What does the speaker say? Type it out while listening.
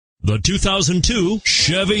The 2002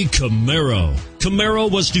 Chevy Camaro.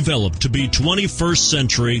 Camaro was developed to be 21st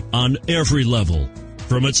century on every level.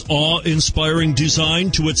 From its awe-inspiring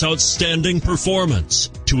design to its outstanding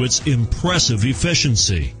performance to its impressive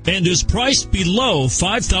efficiency, and is priced below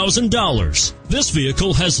 $5,000. This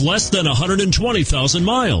vehicle has less than 120,000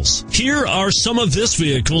 miles. Here are some of this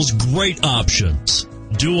vehicle's great options: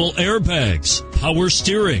 dual airbags, power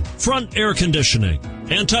steering, front air conditioning,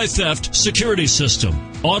 anti-theft security system,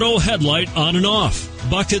 auto headlight on and off,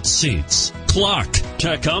 bucket seats, clock,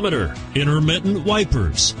 tachometer, intermittent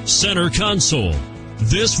wipers, center console.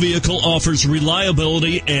 This vehicle offers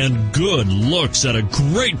reliability and good looks at a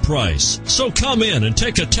great price. So come in and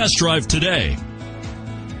take a test drive today.